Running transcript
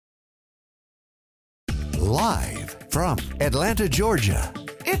Live from Atlanta, Georgia,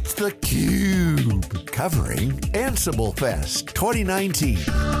 it's theCUBE, covering AnsibleFest 2019.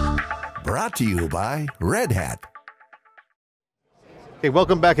 Brought to you by Red Hat. Hey,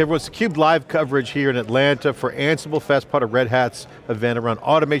 welcome back everyone. It's theCUBE live coverage here in Atlanta for AnsibleFest, part of Red Hat's event around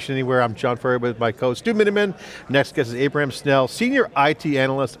Automation Anywhere. I'm John Furrier with my co-host Stu Miniman. Next guest is Abraham Snell, Senior IT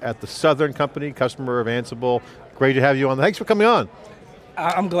Analyst at the Southern Company, customer of Ansible. Great to have you on. Thanks for coming on.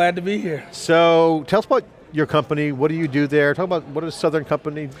 I'm glad to be here. So, tell us about your company. What do you do there? Talk about what is Southern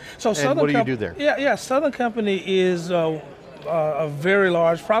Company and what do you do there? Yeah, Southern Company is a very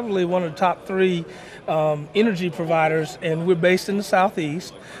large, probably one of the top 3 energy providers, and we're based in the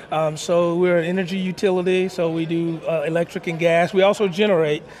Southeast. So we're an energy utility, so we do electric and gas. We also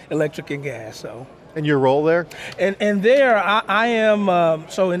generate electric and gas. So. And your role there? And there, I am,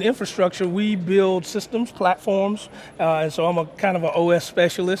 so in infrastructure, we build systems, platforms, and so I'm a kind of an OS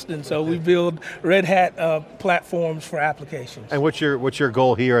specialist, and so we build Red Hat platforms for applications. And what's your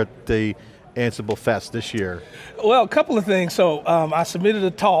goal here at the Ansible Fest this year? Well, a couple of things. So I submitted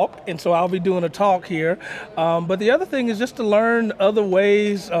a talk, and so I'll be doing a talk here. But the other thing is just to learn other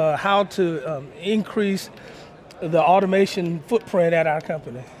ways how to increase the automation footprint at our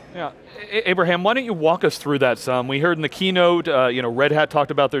company. Yeah, Abraham, why don't you walk us through that some? We heard in the keynote, Red Hat talked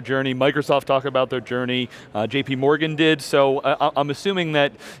about their journey, Microsoft talked about their journey, JP Morgan did, so I'm assuming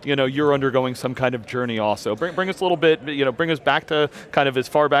that you're undergoing some kind of journey also. Bring us a little bit, bring us back to kind of as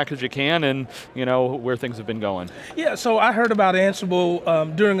far back as you can and where things have been going. Yeah, so I heard about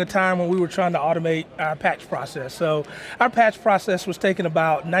Ansible during a time when we were trying to automate our patch process. So our patch process was taking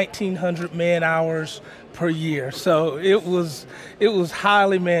about 1,900 man hours per year. So it was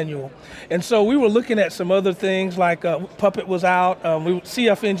highly manual. And so we were looking at some other things like Puppet was out,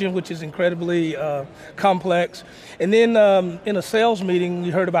 CF Engine, which is incredibly complex. And then in a sales meeting, we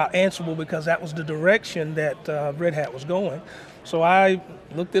heard about Ansible because that was the direction that Red Hat was going. So I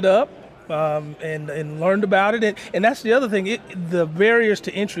looked it up and learned about it. And that's the other thing, the barriers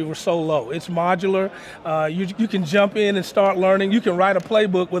to entry were so low. It's modular, you can jump in and start learning. You can write a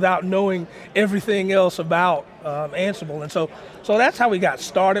playbook without knowing everything else about Ansible. And so that's how we got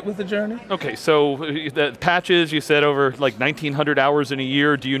started with the journey. Okay, so the patches, you said over like 1,900 hours in a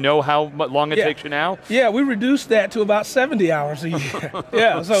year. Do you know how long it takes you now? Yeah, we reduced that to about 70 hours a year.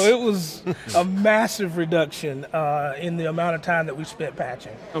 Yeah, so it was a massive reduction in the amount of time that we spent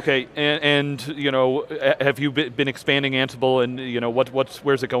patching. Okay, and have you been expanding Ansible, and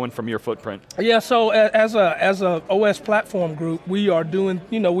where's it going from your footprint? Yeah, so as a OS platform group, we are doing,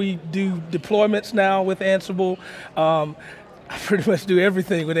 we do deployments now with Ansible. I pretty much do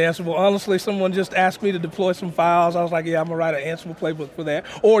everything with Ansible. Honestly, someone just asked me to deploy some files. I was like, yeah, I'm gonna write an Ansible playbook for that,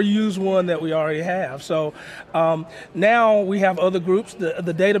 or use one that we already have. So now we have other groups.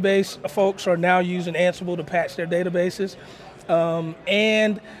 The database folks are now using Ansible to patch their databases.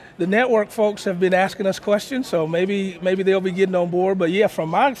 And the network folks have been asking us questions, so maybe they'll be getting on board. But yeah, from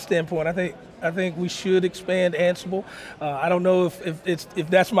my standpoint, I think we should expand Ansible. I don't know if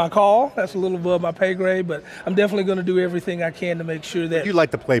that's my call. That's a little above my pay grade, but I'm definitely going to do everything I can to make sure that. You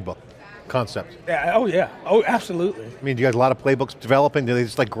like the playbook concept? Yeah. Oh yeah. Oh, absolutely. I mean, do you have a lot of playbooks developing? Do they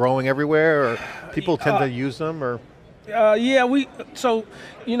just like growing everywhere, or people tend to use them, or? Yeah,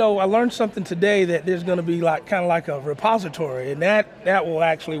 I learned something today that there's going to be kind of like a repository, and that will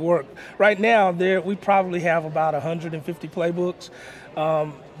actually work. Right now, we probably have about 150 playbooks,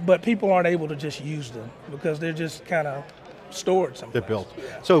 but people aren't able to just use them because they're just kind of stored somewhere. They're built.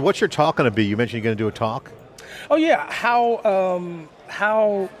 Yeah. So what's your talk going to be? You mentioned you're going to do a talk? Oh yeah, how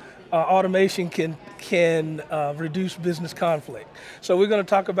automation can reduce business conflict. So we're going to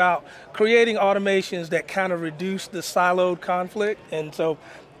talk about creating automations that kind of reduce the siloed conflict. And so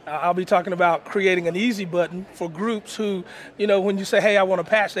I'll be talking about creating an easy button for groups who, when you say, hey, I want to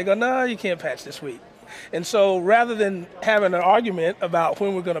patch, they go, no, you can't patch this week. And so rather than having an argument about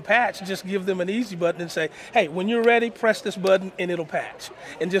when we're going to patch, just give them an easy button and say, hey, when you're ready, press this button and it'll patch.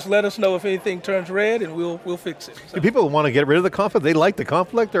 And just let us know if anything turns red and we'll fix it. So. Do people want to get rid of the conflict? They like the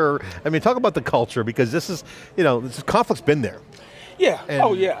conflict? Or, I mean, talk about the culture, because this is, this conflict's been there. Yeah, and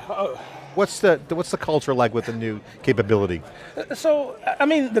oh yeah. What's the culture like with the new capability? So, I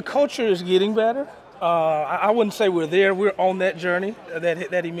mean, the culture is getting better. I wouldn't say we're there. We're on that journey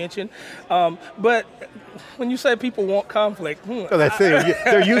that he mentioned. But when you say people want conflict, that's it.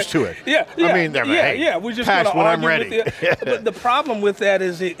 They're used to it. Yeah. I mean, we're just going to argue with it. But the problem with that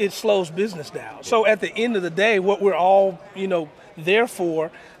is it slows business down. So at the end of the day, what we're all there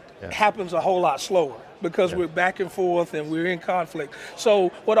for happens a whole lot slower, because we're back and forth and we're in conflict. So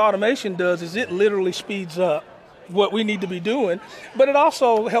what automation does is it literally speeds up what we need to be doing, but it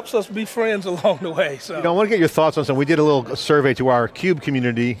also helps us be friends along the way. So. I want to get your thoughts on something. We did a little survey to our CUBE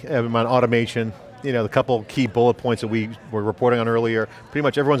community on automation. The couple key bullet points that we were reporting on earlier, pretty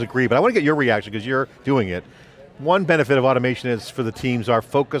much everyone's agreed, but I want to get your reaction because you're doing it. One benefit of automation is for the teams are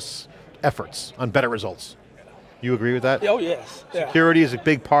focus efforts on better results. You agree with that? Oh yes. Yeah. Security is a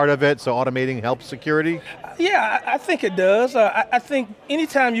big part of it, so automating helps security? Yeah, I think it does. I think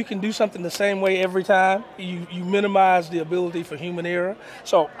anytime you can do something the same way every time, you minimize the ability for human error.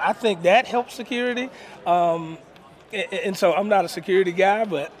 So I think that helps security. And so I'm not a security guy,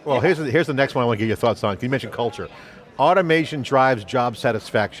 but. Well, here's the next one I want to get your thoughts on. You mentioned culture. Automation drives job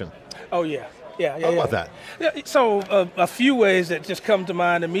satisfaction. Oh yeah. Yeah. How about that? Yeah, so a few ways that just come to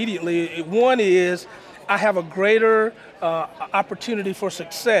mind immediately. One is, I have a greater opportunity for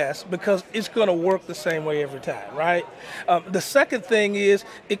success because it's going to work the same way every time, right? The second thing is,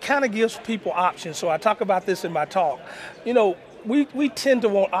 it kind of gives people options. So I talk about this in my talk. We tend to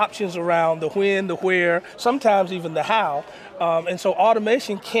want options around the when, the where, sometimes even the how. And so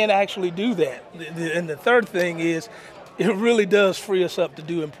automation can actually do that. And the third thing is, it really does free us up to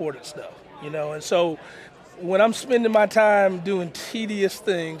do important stuff, And so when I'm spending my time doing tedious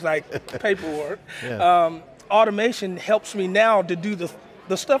things like paperwork, automation helps me now to do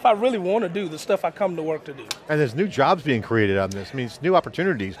the stuff I really want to do, the stuff I come to work to do. And there's new jobs being created on this. I mean, it's new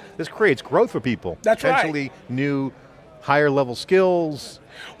opportunities. This creates growth for people. That's right. Potentially new, higher level skills.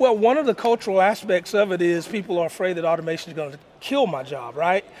 Well, one of the cultural aspects of it is people are afraid that automation is going to kill my job,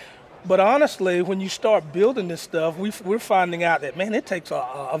 right? But honestly, when you start building this stuff, we're finding out that, man, it takes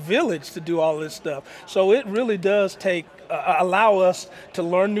a village to do all this stuff. So it really does take, allow us to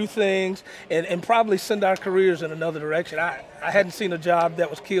learn new things and probably send our careers in another direction. I hadn't seen a job that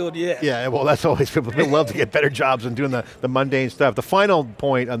was killed yet. Yeah, well, that's always, people love to get better jobs and doing the mundane stuff. The final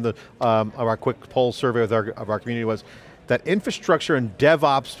point on the of our quick poll survey of our community was that infrastructure and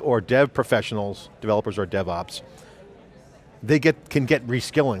DevOps or dev professionals, developers or DevOps, they can get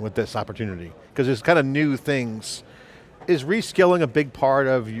reskilling with this opportunity because there's kind of new things. Is reskilling a big part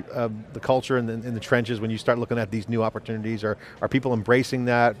of the culture in the trenches when you start looking at these new opportunities? Are people embracing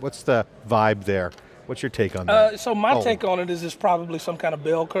that? What's the vibe there? What's your take on that? So my take on it is it's probably some kind of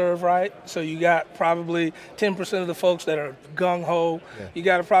bell curve, right? So you got probably 10% of the folks that are gung-ho. Yeah. You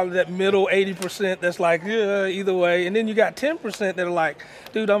got probably that middle 80% that's like, yeah, either way. And then you got 10% that are like,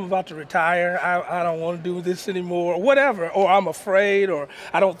 dude, I'm about to retire. I don't want to do this anymore, or whatever. Or I'm afraid, or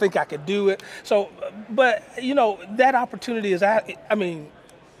I don't think I could do it. So, but that opportunity is,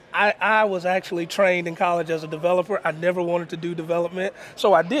 I was actually trained in college as a developer. I never wanted to do development,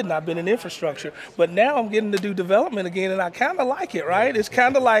 so I didn't. I've been in infrastructure. But now I'm getting to do development again, and I kind of like it, right? It's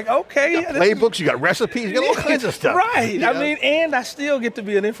kind of like, okay. You got playbooks, you got recipes, you got all kinds of stuff. Right, and I still get to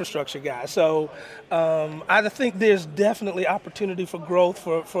be an infrastructure guy. So I think there's definitely opportunity for growth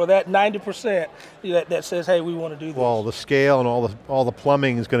for that 90% that says, hey, we want to do this. Well, the scale and all the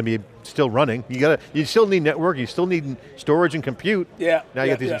plumbing is going to be still running. You still need network, you still need storage and compute. Yeah. Now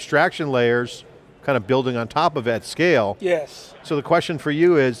you got these abstraction layers kind of building on top of it at scale. Yes. So the question for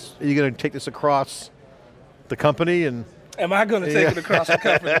you is, are you going to take this across the company and am I going to take it across the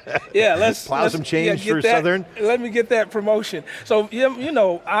company? Yeah, let's plow some change for Southern. Let me get that promotion. So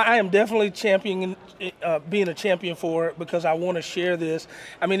I am definitely championing, being a champion for it because I want to share this.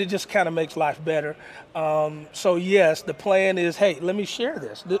 It just kind of makes life better. So yes, the plan is, hey, let me share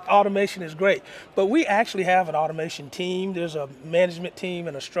this. The automation is great, but we actually have an automation team. There's a management team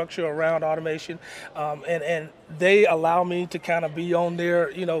and a structure around automation, and they allow me to kind of be on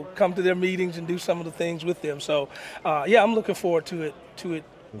their, come to their meetings and do some of the things with them. So yeah, I'm looking forward to it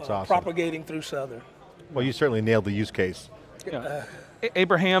awesome. Propagating through Southern. Well, you certainly nailed the use case. Yeah.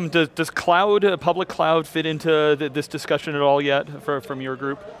 Abraham, does cloud, public cloud fit into this discussion at all yet from your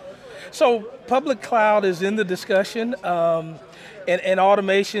group? So public cloud is in the discussion, and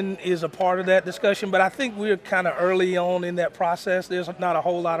automation is a part of that discussion, but I think we're kind of early on in that process. There's not a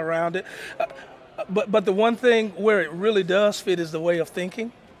whole lot around it. But the one thing where it really does fit is the way of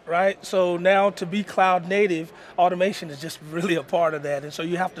thinking. Right, so now to be cloud native, automation is just really a part of that, and so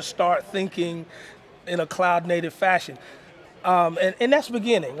you have to start thinking in a cloud native fashion, and that's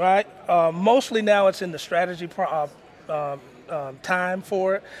beginning, right? Mostly now it's in the strategy time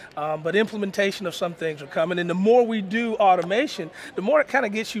for it, but implementation of some things are coming. And the more we do automation, the more it kind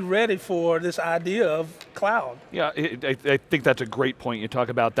of gets you ready for this idea of cloud. Yeah, I think that's a great point. You talk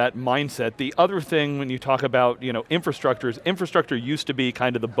about that mindset. The other thing when you talk about infrastructure used to be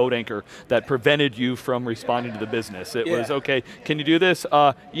kind of the boat anchor that prevented you from responding to the business. It was, okay, can you do this?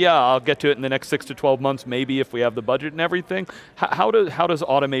 Yeah, I'll get to it in the next 6 to 12 months, maybe if we have the budget and everything. How does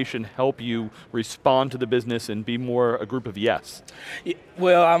automation help you respond to the business and be more a group of yes?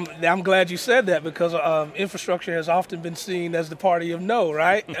 Well, I'm glad you said that, because infrastructure has often been seen as the party of no,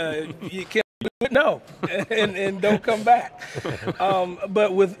 right? You can't do it, no, and don't come back.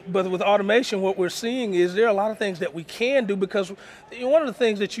 But with automation, what we're seeing is there are a lot of things that we can do, because one of the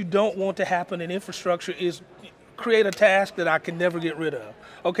things that you don't want to happen in infrastructure is create a task that I can never get rid of.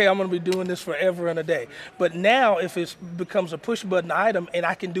 Okay, I'm going to be doing this forever and a day. But now if it becomes a push button item and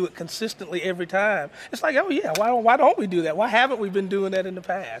I can do it consistently every time, it's like, oh yeah, why don't we do that? Why haven't we been doing that in the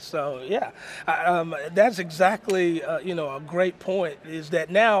past? So yeah, that's exactly a great point, is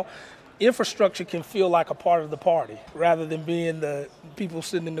that now infrastructure can feel like a part of the party rather than being the people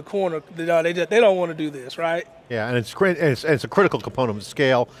sitting in the corner. They don't want to do this, right? Yeah, and it's a critical component of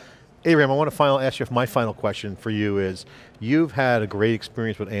scale. Abraham, I want to ask you, my final question for you is, you've had a great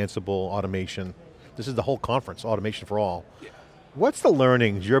experience with Ansible automation. This is the whole conference, Automation for All. Yeah. What's the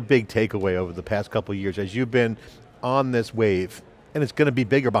learnings, your big takeaway over the past couple of years as you've been on this wave, and it's going to be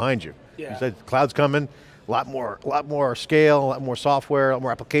bigger behind you? Yeah. You said cloud's coming, a lot more scale, a lot more software, a lot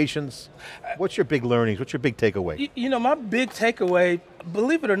more applications. What's your big learnings? What's your big takeaway? My big takeaway,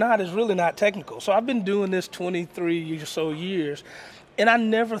 believe it or not, is really not technical. So I've been doing this 23 or so years, and I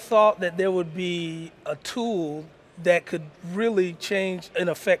never thought that there would be a tool that could really change and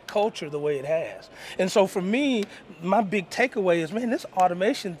affect culture the way it has. And so for me, my big takeaway is, man, this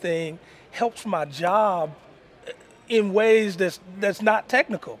automation thing helps my job in ways that's not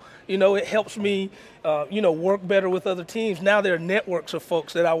technical. It helps me work better with other teams. Now there are networks of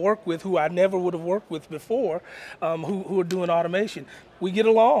folks that I work with who I never would have worked with before, who are doing automation. We get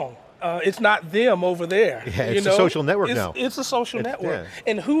along. It's not them over there. Yeah, it's a social network now. It's a social network. Yeah.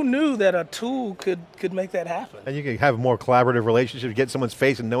 And who knew that a tool could make that happen? And you can have more collaborative relationships, get someone's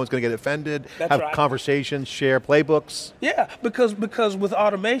face and no one's going to get offended, have conversations, share playbooks. Yeah, because with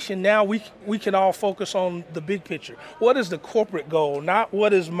automation, now we can all focus on the big picture. What is the corporate goal? Not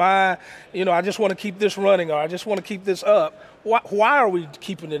what is my, I just want to keep this running, or I just want to keep this up. Why are we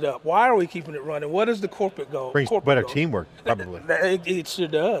keeping it up? Why are we keeping it running? What is the corporate goal? Brings better teamwork, probably. It sure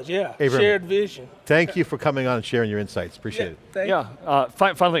does, yeah. Abraham, shared vision. Thank you for coming on and sharing your insights. Appreciate it.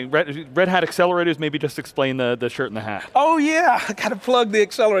 Finally, Red Hat accelerators, maybe just explain the shirt and the hat. Oh yeah, I got to plug the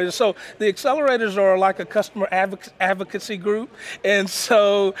accelerators. So the accelerators are like a customer advocacy group. And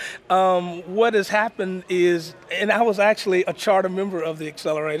so what has happened is, and I was actually a charter member of the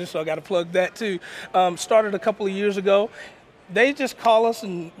accelerator, so I got to plug that too. Started a couple of years ago. They just call us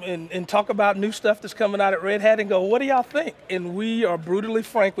and talk about new stuff that's coming out at Red Hat and go, what do y'all think? And we are brutally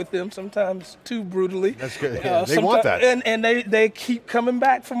frank with them, sometimes too brutally. That's good. Yeah, they want that. And they keep coming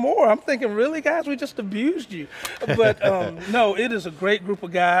back for more. I'm thinking, really, guys, we just abused you. But no, it is a great group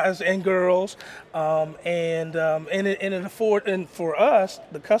of guys and girls. And for us,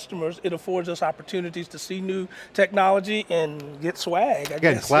 the customers, it affords us opportunities to see new technology and get swag.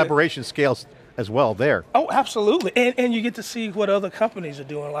 Again, collaboration scales as well there. Oh, absolutely. And you get to see what other companies are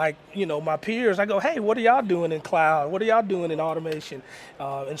doing. Like, my peers, I go, hey, what are y'all doing in cloud? What are y'all doing in automation?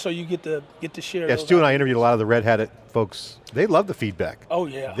 And so you get to share. Yeah, Stu and I interviewed a lot of the Red Hat folks. They love the feedback. Oh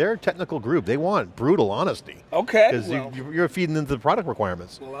yeah. They're a technical group. They want brutal honesty. Okay. Because you're feeding into the product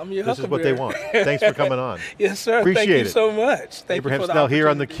requirements. Well, I'm your This is what they want. Thanks for coming on. Yes, sir. Appreciate Thank you so much. Thank Abraham you for Snell the here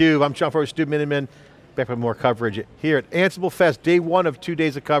on theCUBE. I'm John Furrier, Stu Miniman. Back with more coverage here at AnsibleFest, day 1 of 2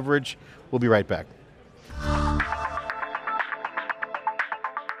 days of coverage. We'll be right back.